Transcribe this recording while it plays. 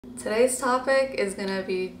Today's topic is gonna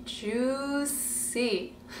be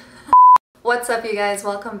juicy. What's up, you guys?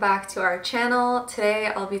 Welcome back to our channel. Today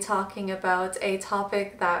I'll be talking about a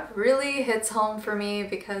topic that really hits home for me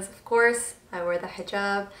because, of course, I wear the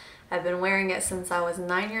hijab. I've been wearing it since I was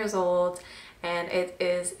 9 years old and it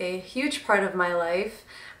is a huge part of my life.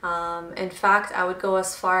 In fact, I would go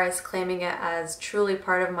as far as claiming it as truly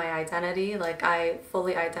part of my identity. Like, I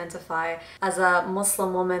fully identify as a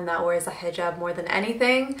Muslim woman that wears a hijab more than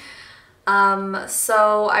anything.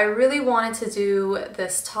 So I really wanted to do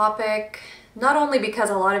this topic, not only because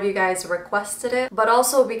a lot of you guys requested it, but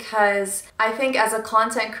also because I think as a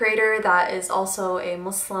content creator that is also a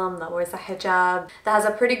Muslim that wears a hijab, that has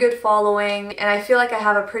a pretty good following, and I feel like I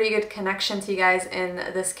have a pretty good connection to you guys in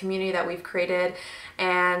this community that we've created,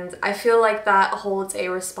 and I feel like that holds a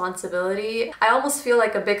responsibility. I almost feel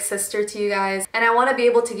like a big sister to you guys, and I want to be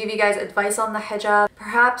able to give you guys advice on the hijab.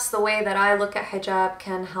 Perhaps the way that I look at hijab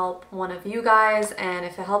can help one of you guys, and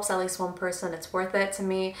if it helps at least one person, it's worth it to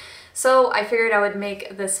me. So I figured I would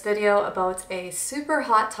make this video about a super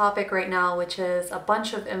hot topic right now, which is a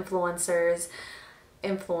bunch of influencers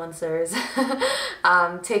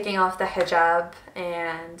taking off the hijab,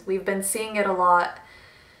 and we've been seeing it a lot.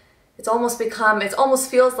 It almost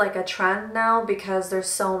feels like a trend now because there's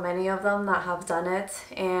so many of them that have done it.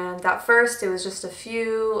 And at first it was just a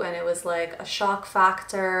few and it was like a shock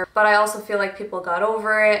factor. But I also feel like people got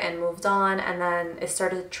over it and moved on, and then it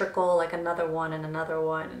started to trickle like another one and another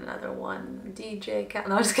one and another one. DJ Cat.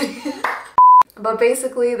 No, I'm just kidding. But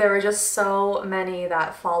basically there were just so many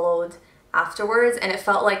that followed afterwards, and it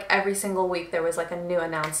felt like every single week there was like a new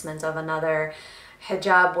announcement of another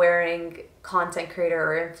hijab wearing content creator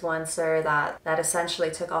or influencer that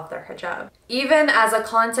essentially took off their hijab. Even as a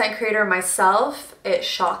content creator myself, it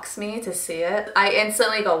shocks me to see it. I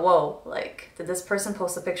instantly go, whoa, like, did this person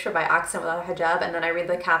post a picture by accident without a hijab? And then I read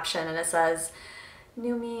the caption and it says,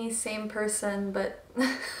 new me, same person, but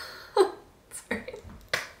sorry.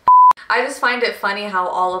 I just find it funny how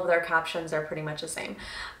all of their captions are pretty much the same.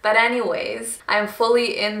 But anyways, I'm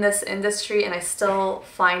fully in this industry and I still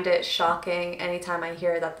find it shocking anytime I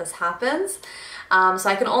hear that this happens. So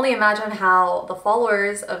I can only imagine how the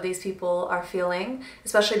followers of these people are feeling,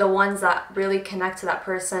 especially the ones that really connect to that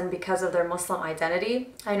person because of their Muslim identity.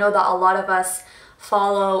 I know that a lot of us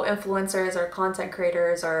follow influencers or content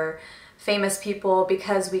creators or famous people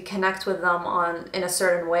because we connect with them in a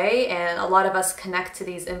certain way, and a lot of us connect to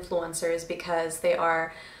these influencers because they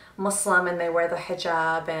are Muslim and they wear the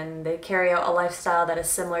hijab and they carry out a lifestyle that is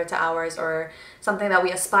similar to ours or something that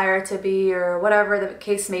we aspire to be or whatever the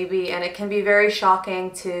case may be. And it can be very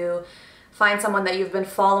shocking to find someone that you've been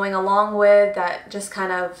following along with that just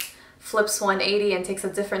kind of flips 180 and takes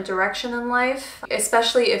a different direction in life,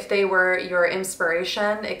 especially if they were your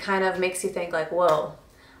inspiration. It kind of makes you think like, whoa,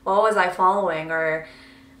 what was I following? Or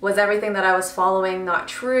was everything that I was following not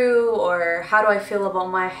true? Or how do I feel about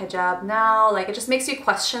my hijab now? Like, it just makes you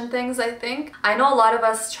question things, I think. I know a lot of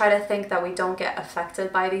us try to think that we don't get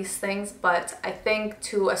affected by these things, but I think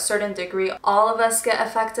to a certain degree, all of us get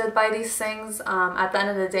affected by these things. At the end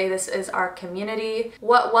of the day, this is our community.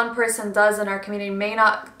 What one person does in our community may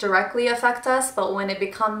not directly affect us, but when it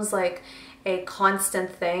becomes like a constant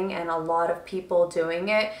thing and a lot of people doing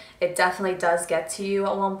it, it definitely does get to you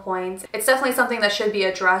at one point. It's definitely something that should be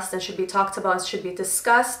addressed and should be talked about and should be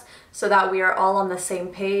discussed so that we are all on the same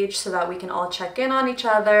page, so that we can all check in on each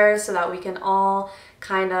other, so that we can all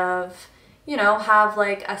kind of, you know, have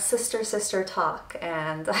like a sister talk.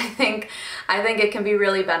 And I think it can be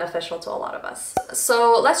really beneficial to a lot of us.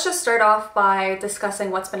 So let's just start off by discussing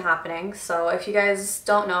what's been happening. So if you guys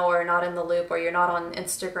don't know or are not in the loop or you're not on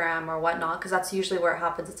Instagram or whatnot, because that's usually where it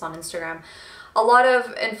happens, it's on Instagram. A lot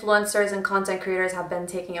of influencers and content creators have been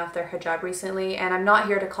taking off their hijab recently, and I'm not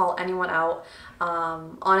here to call anyone out.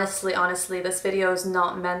 Honestly, this video is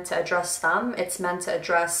not meant to address them. It's meant to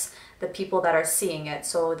address the people that are seeing it,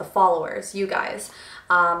 so the followers, you guys.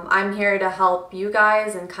 I'm here to help you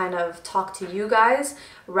guys and kind of talk to you guys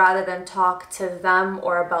rather than talk to them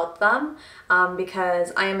or about them,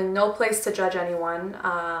 because I am in no place to judge anyone.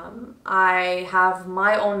 I have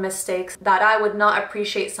my own mistakes that I would not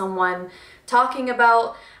appreciate someone talking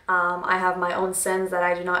about. I have my own sins that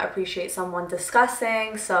I do not appreciate someone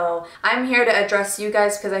discussing. So I'm here to address you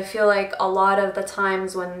guys because I feel like a lot of the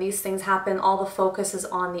times when these things happen, all the focus is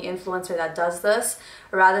on the influencer that does this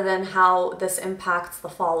rather than how this impacts the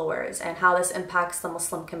followers and how this impacts the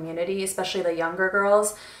Muslim community, especially the younger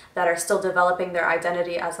girls that are still developing their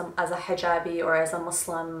identity as a hijabi or as a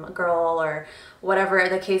Muslim girl or whatever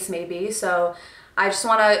the case may be. So I just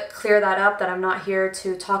want to clear that up, that I'm not here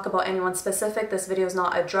to talk about anyone specific. This video is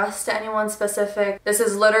not addressed to anyone specific. This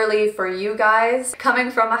is literally for you guys.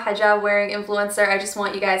 Coming from a hijab wearing influencer, I just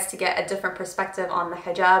want you guys to get a different perspective on the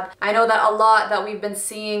hijab. I know that a lot that we've been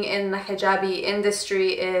seeing in the hijabi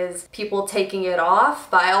industry is people taking it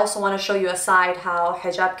off, but I also want to show you a side how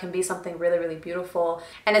hijab can be something really, really beautiful.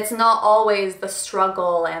 And it's not always the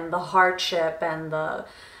struggle and the hardship and the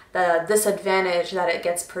disadvantage that it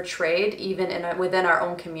gets portrayed even within our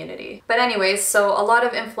own community. But anyways, so a lot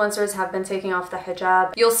of influencers have been taking off the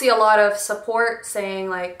hijab. You'll see a lot of support saying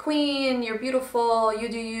like, "Queen, you're beautiful, you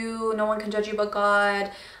do you, no one can judge you but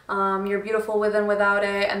God, you're beautiful with and without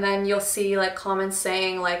it." And then you'll see like comments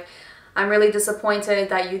saying like, "I'm really disappointed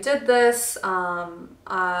that you did this.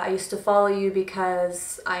 I used to follow you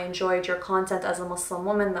because I enjoyed your content as a Muslim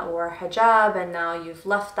woman that wore a hijab, and now you've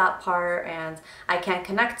left that part and I can't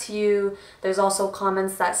connect to you." There's also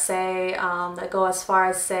comments that say, that go as far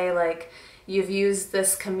as say like, "You've used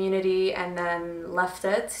this community and then left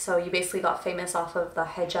it. So you basically got famous off of the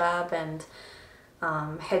hijab and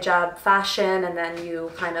hijab fashion, and then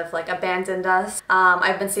you kind of like abandoned us."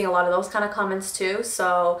 I've been seeing a lot of those kind of comments too,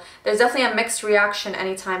 so there's definitely a mixed reaction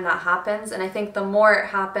anytime that happens. And I think the more it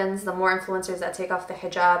happens, the more influencers that take off the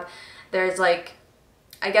hijab, there's like,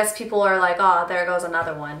 I guess people are like, "Oh, there goes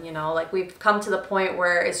another one," you know, like we've come to the point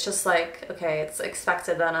where it's just like, okay, it's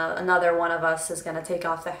expected that another one of us is gonna take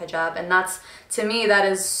off the hijab. And that's, to me, that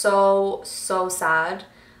is so sad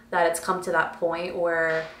that it's come to that point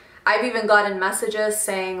where I've even gotten messages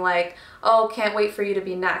saying like, "Oh, can't wait for you to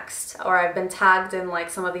be next." Or I've been tagged in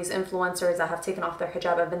like some of these influencers that have taken off their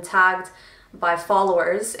hijab. I've been tagged by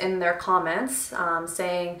followers in their comments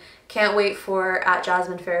saying, "Can't wait for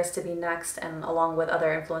 @JasmineFaris to be next," and along with other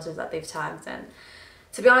influencers that they've tagged. And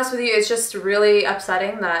to be honest with you, it's just really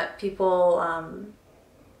upsetting that people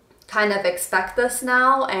kind of expect this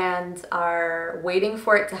now and are waiting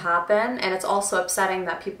for it to happen. And it's also upsetting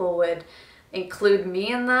that people would include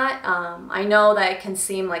me in that. I know that it can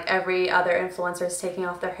seem like every other influencer is taking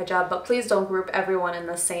off their hijab, but please don't group everyone in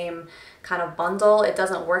the same kind of bundle. It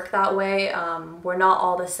doesn't work that way. We're not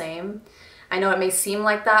all the same. I know it may seem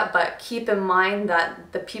like that, but keep in mind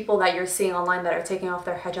that the people that you're seeing online that are taking off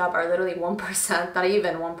their hijab are literally 1%, not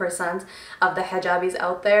even 1% of the hijabis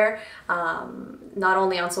out there, not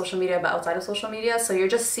only on social media, but outside of social media. So you're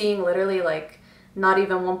just seeing literally like not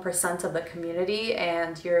even 1% of the community,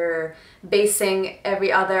 and you're basing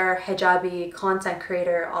every other hijabi content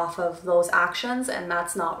creator off of those actions, and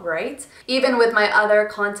that's not right. Even with my other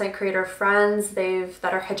content creator friends,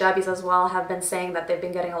 that are hijabis as well, have been saying that they've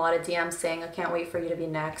been getting a lot of DMs saying, "I can't wait for you to be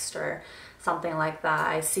next," or something like that.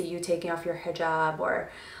 "I see you taking off your hijab," or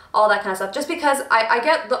all that kind of stuff. Just because I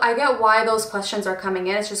get why those questions are coming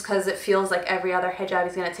in. It's just because it feels like every other hijabi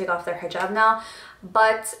is going to take off their hijab now.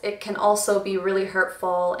 But it can also be really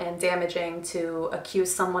hurtful and damaging to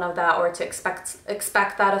accuse someone of that, or to expect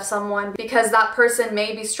that of someone, because that person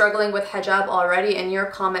may be struggling with hijab already and your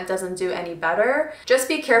comment doesn't do any better. Just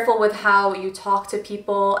be careful with how you talk to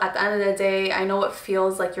people. At the end of the day, I know it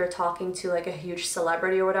feels like you're talking to like a huge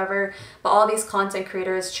celebrity or whatever, but all these content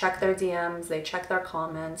creators check their DMs, they check their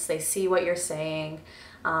comments, they see what you're saying.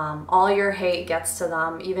 All your hate gets to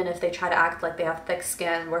them, even if they try to act like they have thick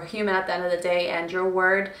skin. We're human at the end of the day, and your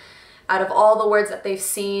word, out of all the words that they've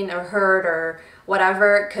seen or heard or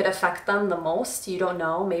whatever, could affect them the most. You don't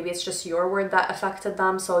know. Maybe it's just your word that affected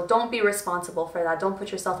them. So don't be responsible for that. Don't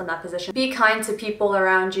put yourself in that position. Be kind to people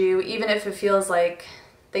around you, even if it feels like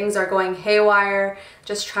things are going haywire.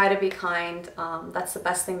 Just try to be kind. That's the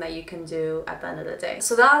best thing that you can do at the end of the day.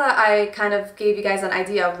 So now that I kind of gave you guys an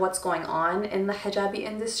idea of what's going on in the hijabi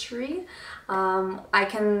industry, I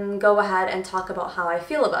can go ahead and talk about how I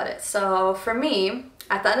feel about it. So for me,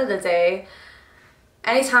 at the end of the day,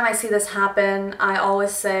 anytime I see this happen, I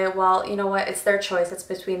always say, well, you know what, it's their choice. It's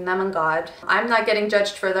between them and God. I'm not getting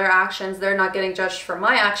judged for their actions. They're not getting judged for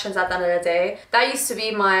my actions at the end of the day. That used to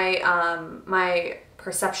be my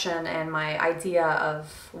perception and my idea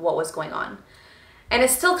of what was going on. And it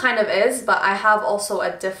still kind of is, but I have also a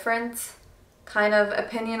different kind of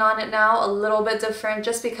opinion on it now, a little bit different,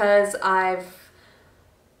 just because I've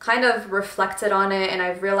kind of reflected on it and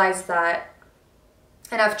I've realized that,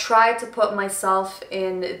 and I've tried to put myself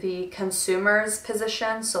in the consumer's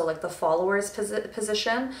position, so like the follower's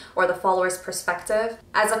position or the follower's perspective.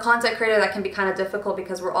 As a content creator, that can be kind of difficult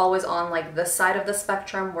because we're always on like this side of the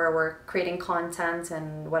spectrum where we're creating content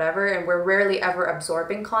and whatever, and we're rarely ever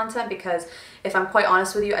absorbing content, because if I'm quite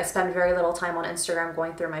honest with you, I spend very little time on Instagram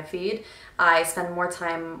going through my feed. I spend more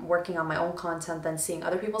time working on my own content than seeing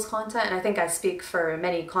other people's content. And I think I speak for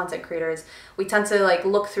many content creators. We tend to like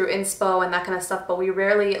look through inspo and that kind of stuff, but we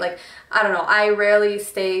rarely, like, I don't know, I rarely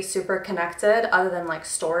stay super connected other than like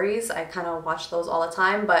stories. I kind of watch those all the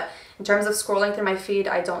time, but in terms of scrolling through my feed,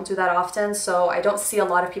 I don't do that often, so I don't see a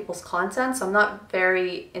lot of people's content, so I'm not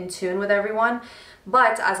very in tune with everyone.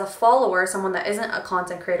 But as a follower, someone that isn't a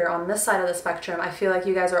content creator on this side of the spectrum, I feel like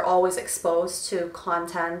you guys are always exposed to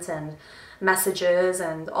content and messages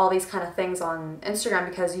and all these kind of things on Instagram,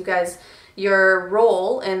 because you guys, your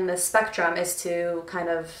role in the spectrum is to kind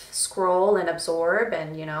of scroll and absorb,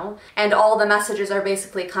 and you know, and all the messages are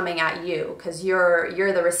basically coming at you because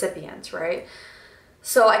you're the recipient, right?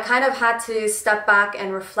 So I kind of had to step back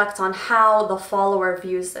and reflect on how the follower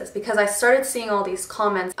views this, because I started seeing all these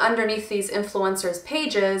comments underneath these influencers'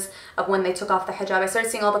 pages of when they took off the hijab. I started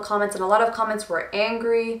seeing all the comments, and a lot of comments were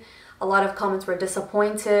angry, a lot of comments were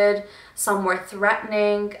disappointed, some were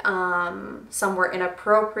threatening, some were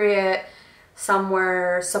inappropriate, some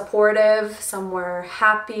were supportive, some were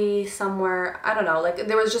happy, some were, I don't know, like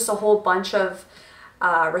there was just a whole bunch of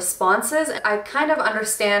responses. I kind of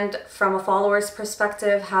understand from a follower's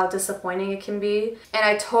perspective how disappointing it can be, and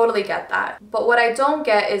I totally get that. But what I don't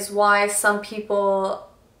get is why some people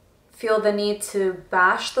feel the need to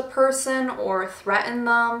bash the person or threaten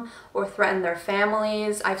them or threaten their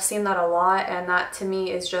families. I've seen that a lot, and that to me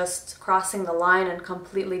is just crossing the line and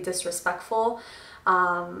completely disrespectful. In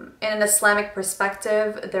an Islamic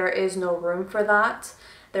perspective, there is no room for that.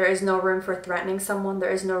 There is no room for threatening someone. There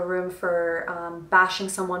is no room for bashing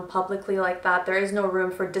someone publicly like that. There is no room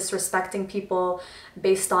for disrespecting people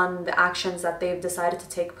based on the actions that they've decided to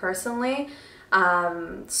take personally.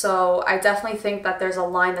 So I definitely think that there's a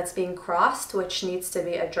line that's being crossed, which needs to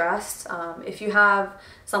be addressed. If you have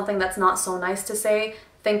something that's not so nice to say,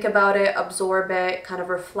 think about it, absorb it, kind of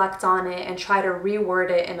reflect on it, and try to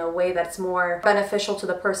reword it in a way that's more beneficial to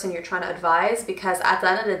the person you're trying to advise. Because at the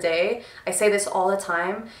end of the day, I say this all the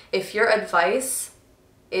time, if your advice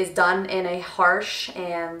is done in a harsh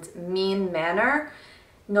and mean manner,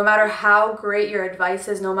 no matter how great your advice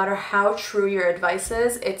is, no matter how true your advice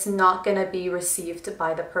is, it's not going to be received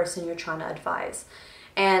by the person you're trying to advise.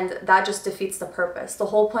 And that just defeats the purpose. The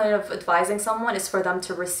whole point of advising someone is for them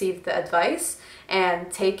to receive the advice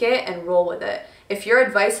and take it and roll with it. If your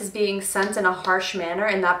advice is being sent in a harsh manner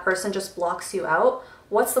and that person just blocks you out,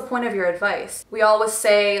 what's the point of your advice? We always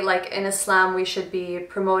say, like in Islam, we should be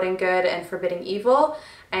promoting good and forbidding evil.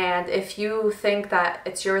 And if you think that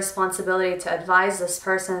it's your responsibility to advise this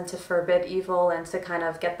person to forbid evil and to kind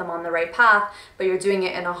of get them on the right path, but you're doing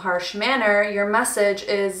it in a harsh manner, your message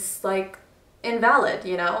is like invalid,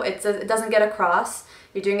 you know? It doesn't get across.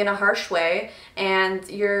 You're doing it in a harsh way, and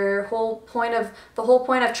the whole point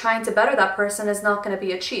of trying to better that person is not going to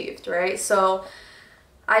be achieved, right? So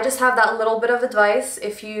I just have that little bit of advice.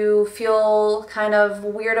 If you feel kind of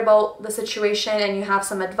weird about the situation and you have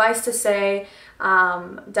some advice to say,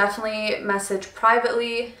 definitely message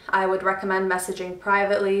privately. I would recommend messaging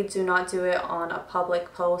privately. Do not do it on a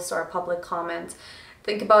public post or a public comment.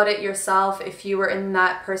 Think about it yourself. If you were in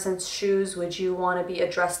that person's shoes, would you want to be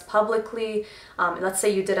addressed publicly? Let's say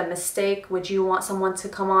you did a mistake. Would you want someone to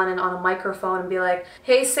come on a microphone and be like,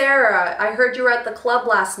 "Hey Sarah, I heard you were at the club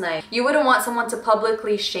last night." You wouldn't want someone to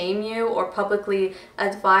publicly shame you or publicly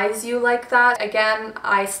advise you like that. Again,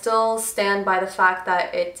 I still stand by the fact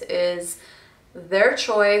that it is their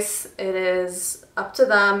choice. It is up to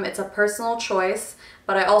them. It's a personal choice.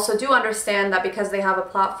 But I also do understand that because they have a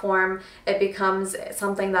platform, it becomes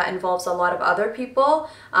something that involves a lot of other people,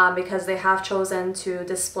 because they have chosen to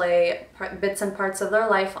display bits and parts of their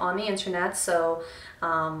life on the internet. So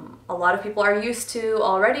a lot of people are used to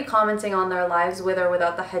already commenting on their lives with or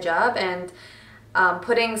without the hijab, and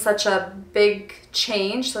putting such a big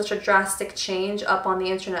change, such a drastic change up on the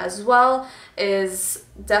internet as well is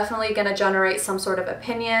definitely going to generate some sort of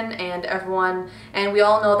opinion, and we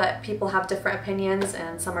all know that people have different opinions,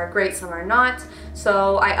 and some are great, some are not.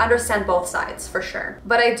 So I understand both sides for sure.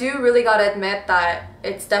 But I do really got to admit that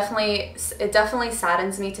it definitely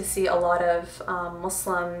saddens me to see a lot of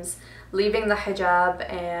Muslims leaving the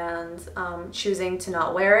hijab and choosing to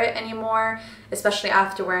not wear it anymore, especially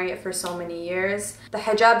after wearing it for so many years. The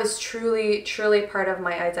hijab is truly, truly part of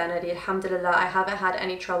my identity. Alhamdulillah, I haven't had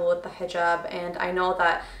any trouble with the hijab, and I know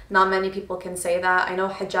that not many people can say that. I know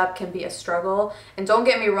hijab can be a struggle, and don't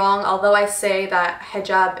get me wrong, although I say that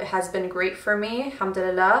hijab has been great for me,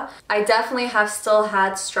 alhamdulillah, I definitely have still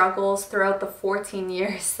had struggles throughout the 14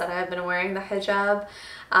 years that I've been wearing the hijab.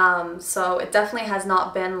 So it definitely has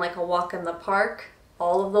not been like a walk in the park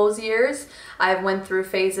all of those years. I went through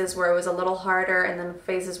phases where it was a little harder and then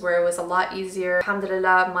phases where it was a lot easier.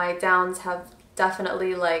 Alhamdulillah, my downs have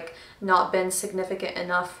definitely like not been significant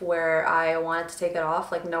enough where I wanted to take it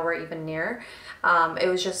off, like nowhere even near. It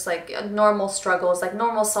was just like normal struggles, like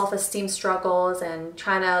normal self-esteem struggles, and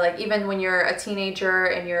trying to, like, even when you're a teenager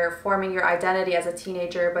and you're forming your identity as a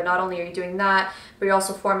teenager, but not only are you doing that, but you're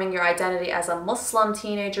also forming your identity as a Muslim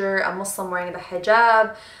teenager, a Muslim wearing the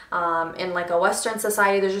hijab. In like a Western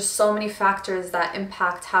society, there's just so many factors that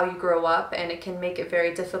impact how you grow up, and it can make it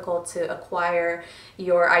very difficult to acquire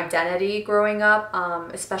your identity growing up,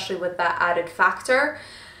 especially with that added factor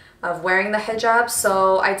of wearing the hijab.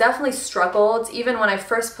 So I definitely struggled. Even when I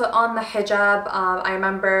first put on the hijab, I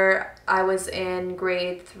remember I was in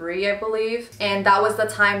grade 3, I believe, and that was the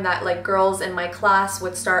time that like girls in my class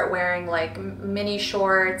would start wearing like mini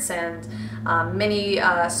shorts and mini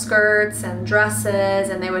skirts and dresses,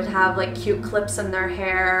 and they would have like cute clips in their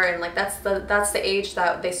hair, and like that's the age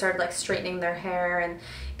that they started like straightening their hair, and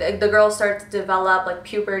the girls started to develop like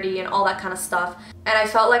puberty and all that kind of stuff. And I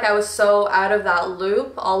felt like I was so out of that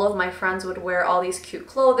loop. All of my friends would wear all these cute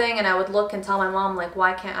clothing, and I would look and tell my mom, like,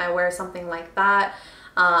 why can't I wear something like that?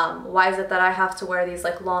 Why is it that I have to wear these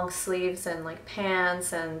like long sleeves and like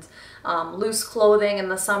pants and loose clothing in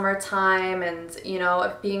the summertime, and you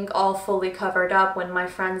know, being all fully covered up when my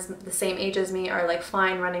friends the same age as me are like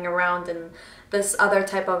fine running around in this other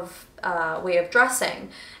type of way of dressing.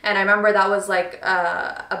 And I remember that was like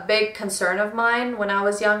a big concern of mine when I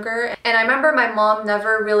was younger. And I remember my mom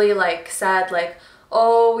never really like said like,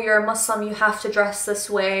 oh, you're a Muslim, you have to dress this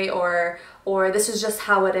way, or this is just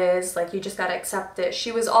how it is, like you just gotta accept it.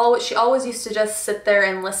 She always used to just sit there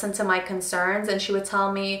and listen to my concerns, and she would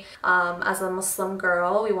tell me, as a Muslim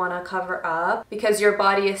girl, we want to cover up because your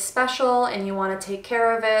body is special and you want to take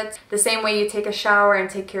care of it. The same way you take a shower and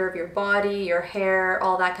take care of your body, your hair,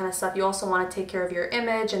 all that kind of stuff, you also want to take care of your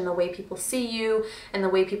image and the way people see you and the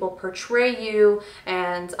way people portray you,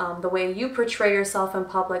 and the way you portray yourself in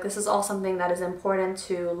public. This is all something that is important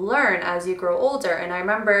to learn as you grow older. And I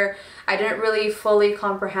remember I didn't really fully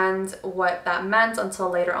comprehend what that meant until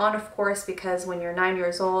later on, of course, because when you're 9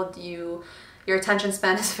 years old, your attention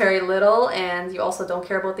span is very little, and you also don't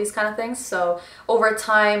care about these kind of things. So over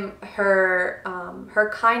time, her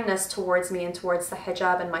kindness towards me and towards the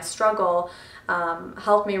hijab and my struggle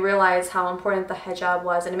helped me realize how important the hijab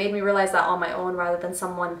was, and it made me realize that on my own rather than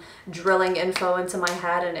someone drilling info into my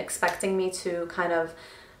head and expecting me to kind of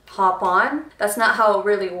hop on. That's not how it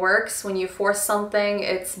really works. When you force something,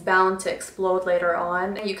 it's bound to explode later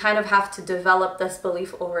on. You kind of have to develop this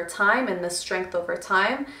belief over time and this strength over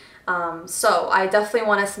time. So I definitely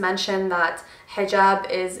want to mention that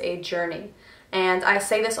hijab is a journey. And I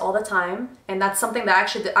say this all the time, and that's something that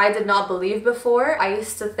actually I did not believe before. I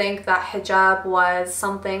used to think that hijab was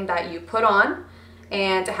something that you put on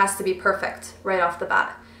and it has to be perfect right off the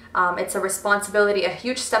bat. It's a responsibility, a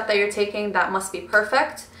huge step that you're taking that must be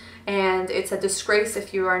perfect. And it's a disgrace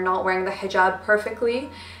if you are not wearing the hijab perfectly,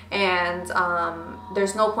 and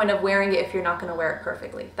there's no point of wearing it if you're not going to wear it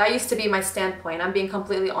perfectly. That used to be my standpoint. I'm being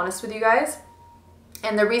completely honest with you guys,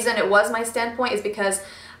 and the reason it was my standpoint is because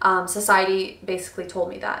society basically told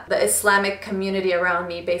me that. The Islamic community around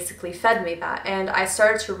me basically fed me that, and I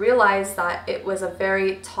started to realize that it was a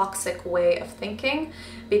very toxic way of thinking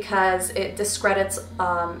because it discredits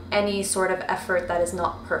any sort of effort that is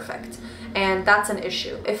not perfect. And that's an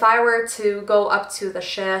issue. If I were to go up to the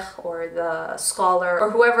sheikh or the scholar or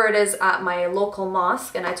whoever it is at my local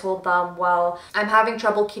mosque and I told them, well, I'm having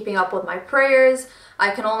trouble keeping up with my prayers,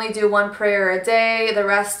 I can only do 1 prayer a day, the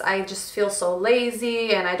rest I just feel so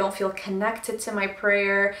lazy and I don't feel connected to my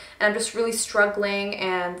prayer and I'm just really struggling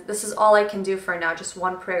and this is all I can do for now, just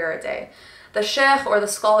 1 prayer a day. The sheikh or the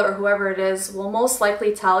scholar or whoever it is will most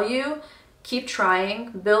likely tell you, keep trying,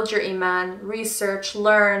 build your iman, research,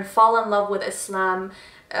 learn, fall in love with Islam,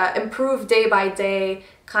 improve day by day,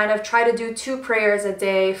 kind of try to do 2 prayers a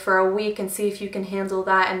day for a week and see if you can handle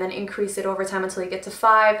that, and then increase it over time until you get to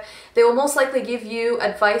 5. They will most likely give you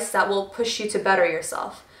advice that will push you to better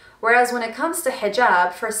yourself. Whereas when it comes to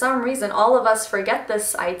hijab, for some reason, all of us forget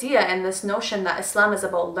this idea and this notion that Islam is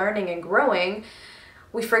about learning and growing.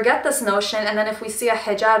 We forget this notion, and then if we see a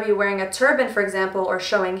hijabi wearing a turban, for example, or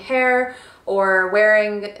showing hair, or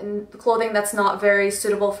wearing clothing that's not very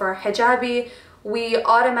suitable for a hijabi, we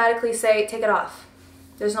automatically say, take it off.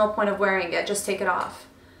 There's no point of wearing it, just take it off.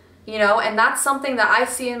 You know, and that's something that I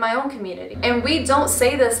see in my own community. And we don't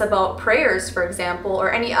say this about prayers, for example,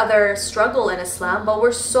 or any other struggle in Islam, but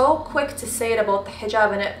we're so quick to say it about the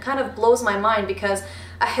hijab, and it kind of blows my mind because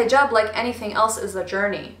a hijab, like anything else, is a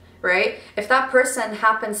journey. right? If that person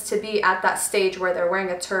happens to be at that stage where they're wearing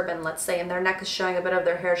a turban, let's say, and their neck is showing, a bit of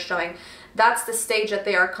their hair showing, that's the stage that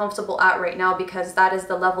they are comfortable at right now because that is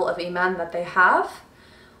the level of iman that they have.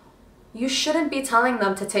 You shouldn't be telling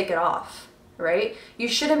them to take it off, right? You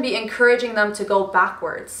shouldn't be encouraging them to go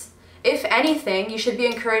backwards. If anything, you should be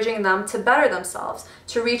encouraging them to better themselves,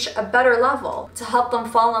 to reach a better level, to help them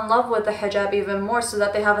fall in love with the hijab even more so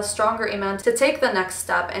that they have a stronger iman to take the next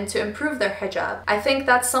step and to improve their hijab. I think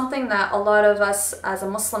that's something that a lot of us as a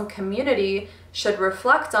Muslim community should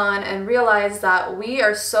reflect on and realize that we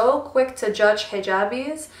are so quick to judge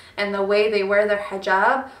hijabis and the way they wear their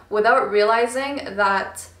hijab without realizing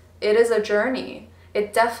that it is a journey.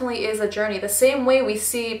 It definitely is a journey. The same way we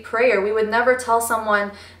see prayer, we would never tell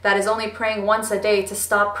someone that is only praying once a day to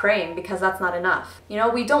stop praying because that's not enough. You know,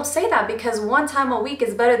 we don't say that because 1 time a week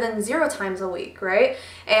is better than 0 times a week, right?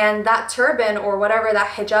 And that turban or whatever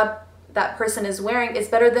that hijab that person is wearing is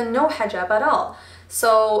better than no hijab at all.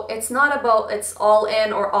 So it's not about it's all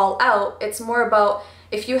in or all out. It's more about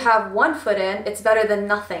if you have 1 foot in, it's better than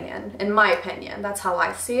nothing in my opinion. That's how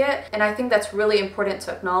I see it. And I think that's really important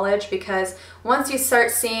to acknowledge because once you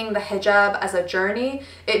start seeing the hijab as a journey,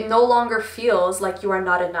 it no longer feels like you are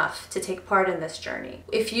not enough to take part in this journey.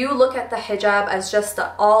 If you look at the hijab as just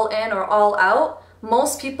the all in or all out,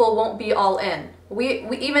 most people won't be all in.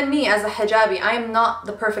 Even me as a hijabi, I am not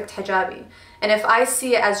the perfect hijabi. And if I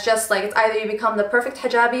see it as just like it's either you become the perfect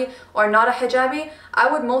hijabi or not a hijabi,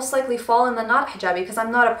 I would most likely fall in the not hijabi because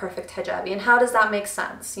I'm not a perfect hijabi. And how does that make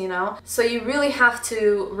sense, you know? So you really have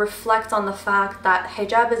to reflect on the fact that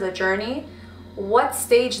hijab is a journey. What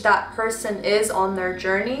stage that person is on their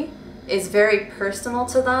journey is very personal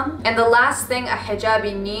to them. And the last thing a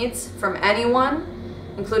hijabi needs from anyone,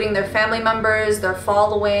 including their family members, their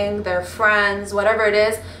following, their friends, whatever it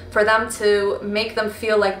is, for them to make them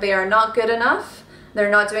feel like they are not good enough,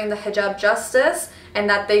 they're not doing the hijab justice, and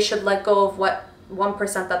that they should let go of what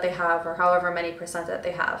 1% that they have or however many percent that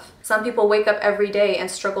they have. Some people wake up every day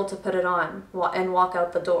and struggle to put it on and walk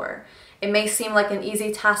out the door. It may seem like an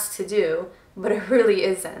easy task to do, but it really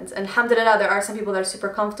isn't. And alhamdulillah, there are some people that are super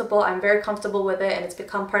comfortable. I'm very comfortable with it and it's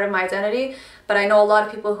become part of my identity, but I know a lot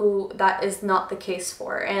of people who that is not the case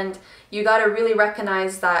for. And you got to really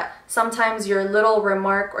recognize that sometimes your little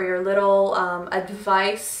remark or your little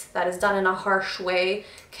advice that is done in a harsh way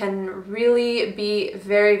can really be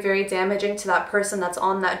very, very damaging to that person that's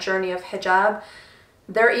on that journey of hijab.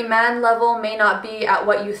 Their iman level may not be at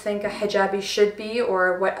what you think a hijabi should be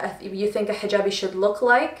or what you think a hijabi should look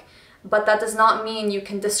like, but that does not mean you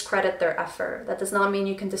can discredit their effort. That does not mean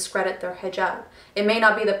you can discredit their hijab. It may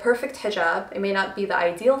not be the perfect hijab, it may not be the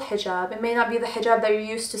ideal hijab, it may not be the hijab that you're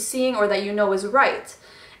used to seeing or that you know is right.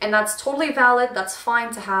 And that's totally valid, that's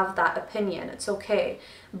fine to have that opinion, it's okay.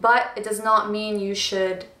 But it does not mean you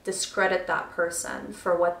should discredit that person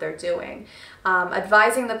for what they're doing.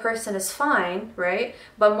 Advising the person is fine, right?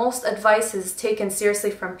 But most advice is taken seriously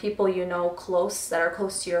from people you know close, that are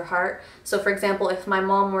close to your heart. So for example, if my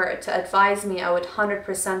mom were to advise me, I would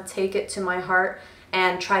 100% take it to my heart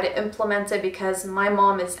and try to implement it because my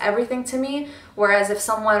mom is everything to me. Whereas if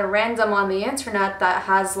someone random on the internet that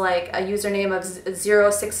has like a username of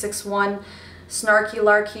 0661 snarky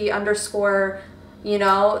larky underscore, you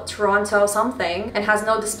know, Toronto something, and has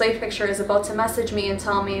no display picture is about to message me and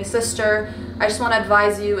tell me, sister, I just want to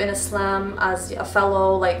advise you in Islam as a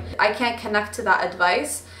fellow, like I can't connect to that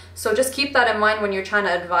advice. So just keep that in mind when you're trying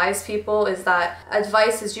to advise people, is that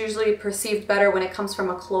advice is usually perceived better when it comes from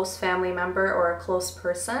a close family member or a close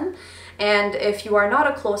person. And if you are not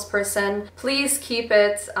a close person, please keep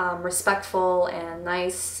it respectful and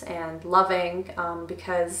nice and loving,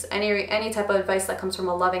 because any type of advice that comes from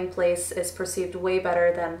a loving place is perceived way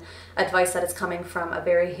better than advice that is coming from a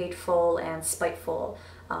very hateful and spiteful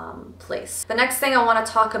place. The next thing I want to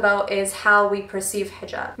talk about is how we perceive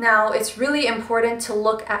hijab. Now, it's really important to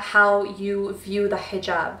look at how you view the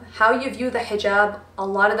hijab. How you view the hijab a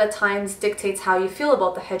lot of the times dictates how you feel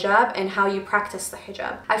about the hijab and how you practice the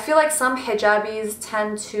hijab. I feel like some hijabis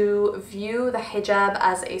tend to view the hijab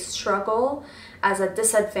as a struggle, as a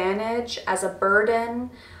disadvantage, as a burden,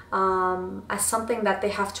 as something that they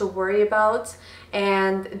have to worry about,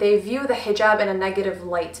 and they view the hijab in a negative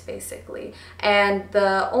light basically, and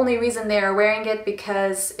the only reason they are wearing it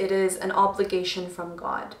because it is an obligation from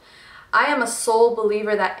God. I am a sole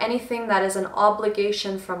believer that anything that is an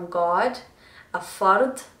obligation from God, a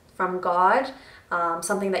fard from God,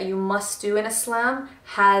 something that you must do in Islam,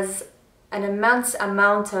 has an immense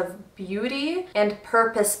amount of beauty and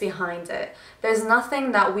purpose behind it. There's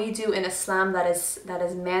nothing that we do in Islam that is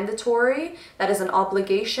mandatory, that is an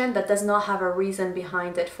obligation, that does not have a reason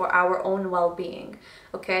behind it for our own well-being.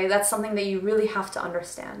 Okay, that's something that you really have to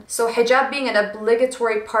understand. So hijab being an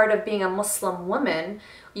obligatory part of being a Muslim woman,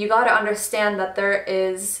 you got to understand that there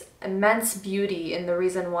is immense beauty in the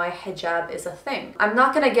reason why hijab is a thing. I'm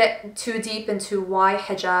not going to get too deep into why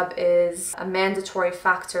hijab is a mandatory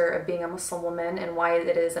factor of being a Muslim woman and why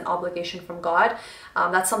it is an obligation from God.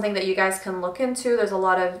 That's something that you guys can look into. There's a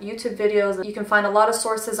lot of YouTube videos. You can find a lot of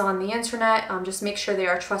sources on the internet. Just make sure they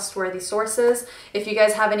are trustworthy sources. If you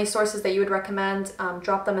guys have any sources that you would recommend,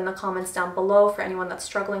 drop them in the comments down below. For anyone that's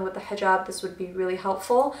struggling with the hijab, this would be really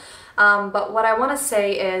helpful. But what I want to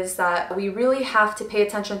say is that we really have to pay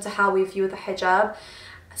attention to how we view the hijab.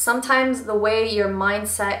 Sometimes the way your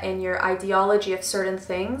mindset and your ideology of certain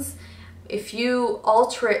things, if you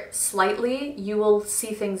alter it slightly, you will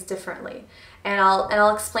see things differently. And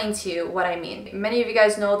I'll explain to you what I mean. Many of you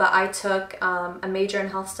guys know that I took a major in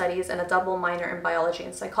health studies and a double minor in biology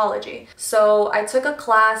and psychology. So I took a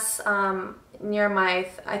class near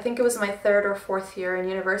I think it was my 3rd or 4th year in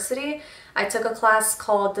university. I took a class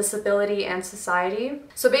called Disability and Society.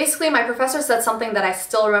 So basically my professor said something that I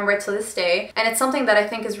still remember to this day, and it's something that I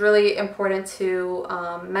think is really important to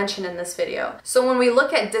mention in this video. So when we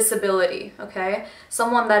look at disability, okay,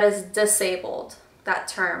 someone that is disabled, that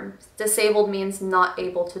term, disabled means not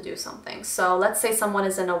able to do something. So let's say someone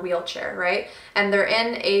is in a wheelchair, right? And they're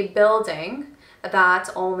in a building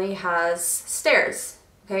that only has stairs,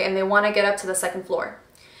 okay, and they want to get up to the 2nd floor.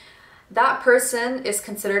 That person is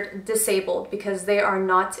considered disabled because they are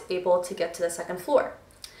not able to get to the 2nd floor.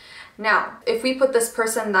 Now, if we put this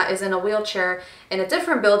person that is in a wheelchair in a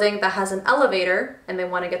different building that has an elevator and they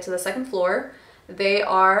want to get to the 2nd floor, they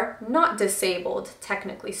are not disabled,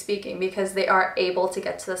 technically speaking, because they are able to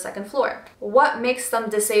get to the 2nd floor. What makes them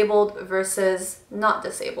disabled versus not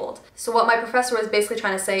disabled? So what my professor was basically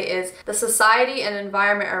trying to say is the society and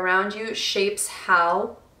environment around you shapes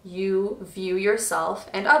how you view yourself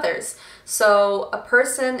and others. So a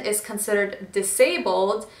person is considered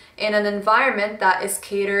disabled in an environment that is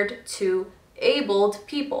catered to abled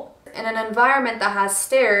people. In an environment that has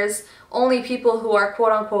stairs, only people who are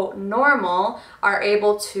quote-unquote normal are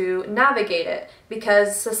able to navigate it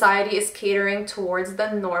because society is catering towards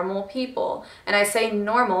the normal people. And I say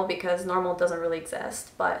normal because normal doesn't really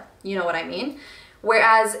exist, but you know what I mean.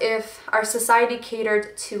 Whereas if our society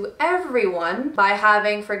catered to everyone by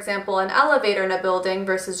having, for example, an elevator in a building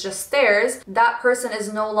versus just stairs, that person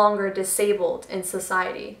is no longer disabled in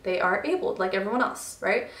society. They are abled like everyone else,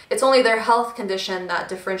 right? It's only their health condition that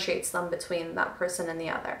differentiates them between that person and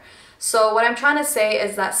the other. So what I'm trying to say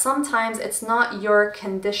is that sometimes it's not your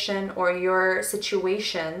condition or your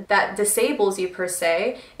situation that disables you per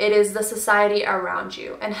se, it is the society around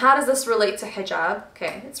you. And how does this relate to hijab?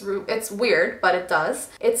 Okay, it's weird, but it does.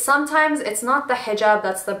 Sometimes it's not the hijab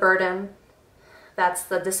that's the burden, that's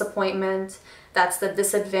the disappointment, that's the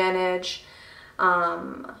disadvantage,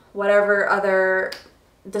 whatever other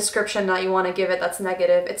description that you want to give it that's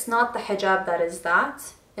negative. It's not the hijab that is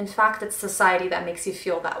that. In fact, it's society that makes you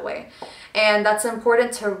feel that way. And that's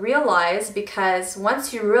important to realize because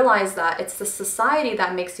once you realize that it's the society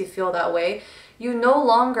that makes you feel that way, you no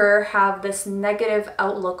longer have this negative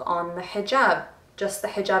outlook on the hijab, just the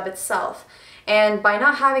hijab itself. And by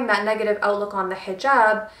not having that negative outlook on the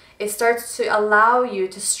hijab, it starts to allow you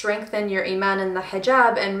to strengthen your iman in the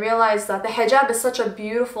hijab and realize that the hijab is such a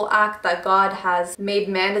beautiful act that God has made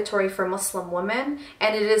mandatory for Muslim women,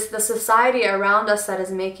 and it is the society around us that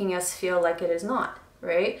is making us feel like it is not,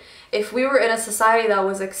 right? If we were in a society that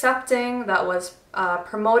was accepting, that was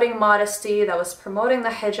promoting modesty, that was promoting the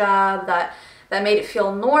hijab, that made it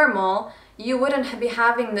feel normal, you wouldn't be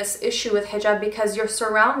having this issue with hijab because your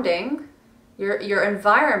surrounding, your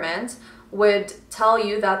environment would tell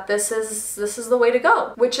you that this is the way to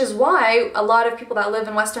go. Which is why a lot of people that live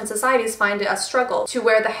in Western societies find it a struggle to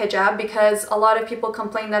wear the hijab, because a lot of people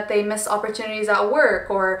complain that they miss opportunities at work,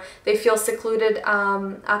 or they feel secluded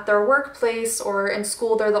at their workplace, or in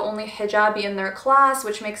school they're the only hijabi in their class,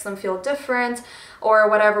 which makes them feel different, or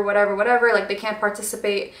whatever, like they can't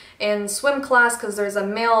participate in swim class because there's a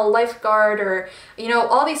male lifeguard, or you know,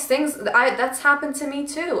 all these things. That's happened to me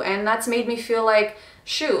too, and that's made me feel like,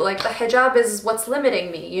 shoot, like the hijab is what's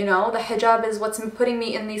limiting me, you know? The hijab is what's putting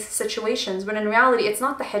me in these situations. But in reality, it's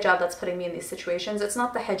not the hijab that's putting me in these situations. It's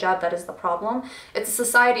not the hijab that is the problem. It's the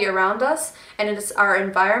society around us, and it's our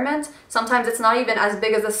environment. Sometimes it's not even as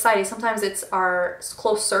big as the society. Sometimes it's our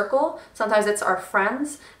close circle. Sometimes it's our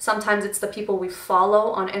friends. Sometimes it's the people we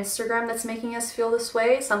follow on Instagram that's making us feel this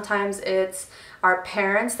way. Sometimes it's our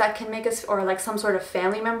parents that can make us, or like some sort of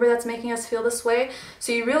family member that's making us feel this way.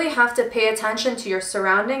 So you really have to pay attention to your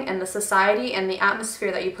surrounding and the society and the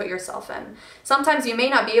atmosphere that you put yourself in. Sometimes you may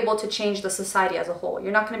not be able to change the society as a whole.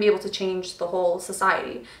 You're not going to be able to change the whole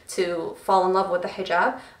society to fall in love with the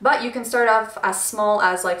hijab, but you can start off as small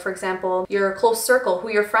as, like, for example, your close circle, who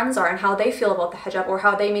your friends are and how they feel about the hijab, or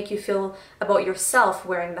how they make you feel about yourself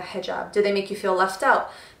wearing the hijab. Do they make you feel left out?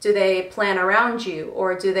 Do they plan around you,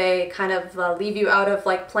 or do they kind of leave you out of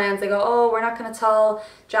like plans? They go, oh, we're not going to tell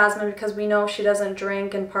Jasmine because we know she doesn't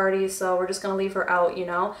drink and party, so we're just going to leave her out, you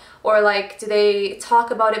know? Or like, do they talk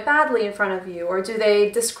about it badly in front of you, or do they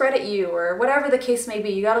discredit you, or whatever the case may be?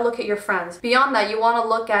 You got to look at your friends. Beyond that, you want to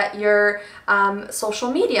look at your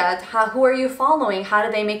social media. Who are you following? How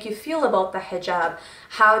do they make you feel about the hijab?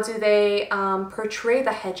 How do they portray the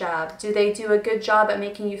hijab? Do they do a good job at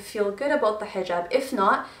making you feel good about the hijab? If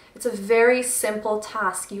not, it's a very simple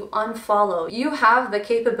task. You unfollow. You have the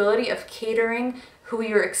capability of catering who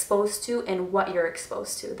you're exposed to and what you're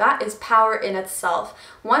exposed to. That is power in itself.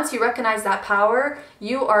 Once you recognize that power,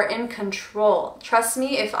 you are in control. Trust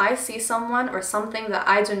me, if I see someone or something that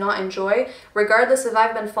I do not enjoy, regardless if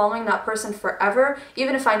I've been following that person forever,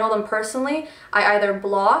 even if I know them personally, I either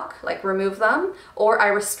block, like remove them, or I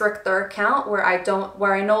restrict their account where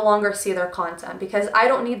I no longer see their content, because I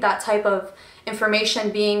don't need that type of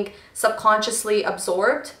information being subconsciously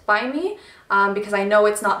absorbed by me, because I know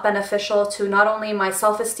it's not beneficial to not only my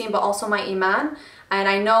self-esteem but also my iman. And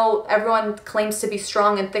I know everyone claims to be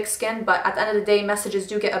strong and thick-skinned, but at the end of the day, messages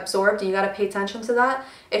do get absorbed, and you got to pay attention to that.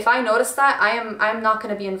 If I notice that, I'm not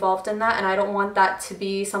going to be involved in that, and I don't want that to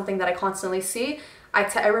be something that I constantly see.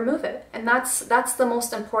 I remove it. And that's the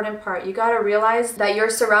most important part. You gotta realize that your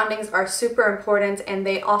surroundings are super important, and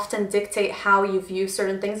they often dictate how you view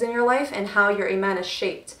certain things in your life and how your iman is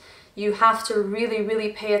shaped. You have to really,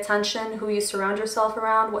 really pay attention who you surround yourself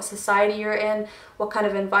around, what society you're in, what kind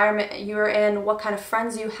of environment you're in, what kind of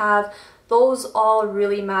friends you have. Those all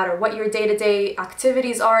really matter. What your day-to-day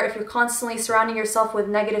activities are. If you're constantly surrounding yourself with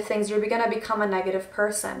negative things, you're gonna become a negative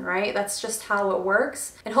person, right? That's just how it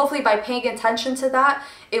works. And hopefully by paying attention to that,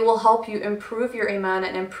 it will help you improve your iman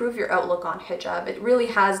and improve your outlook on hijab. It really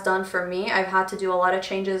has done for me. I've had to do a lot of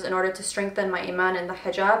changes in order to strengthen my iman in the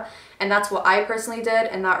hijab, and that's what I personally did,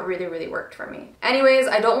 and that really, really worked for me. Anyways,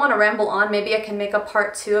 I don't want to ramble on. Maybe I can make a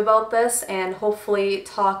part 2 about this and hopefully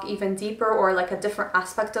talk even deeper, or like a different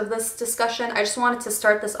aspect of this discussion. I just wanted to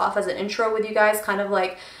start this off as an intro with you guys, kind of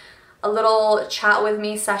like a little chat with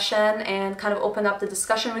me session, and kind of open up the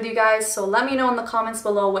discussion with you guys. So let me know in the comments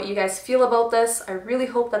below what you guys feel about this. I really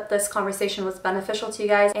hope that this conversation was beneficial to you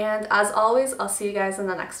guys, and as always, I'll see you guys in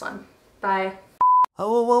the next one. Bye.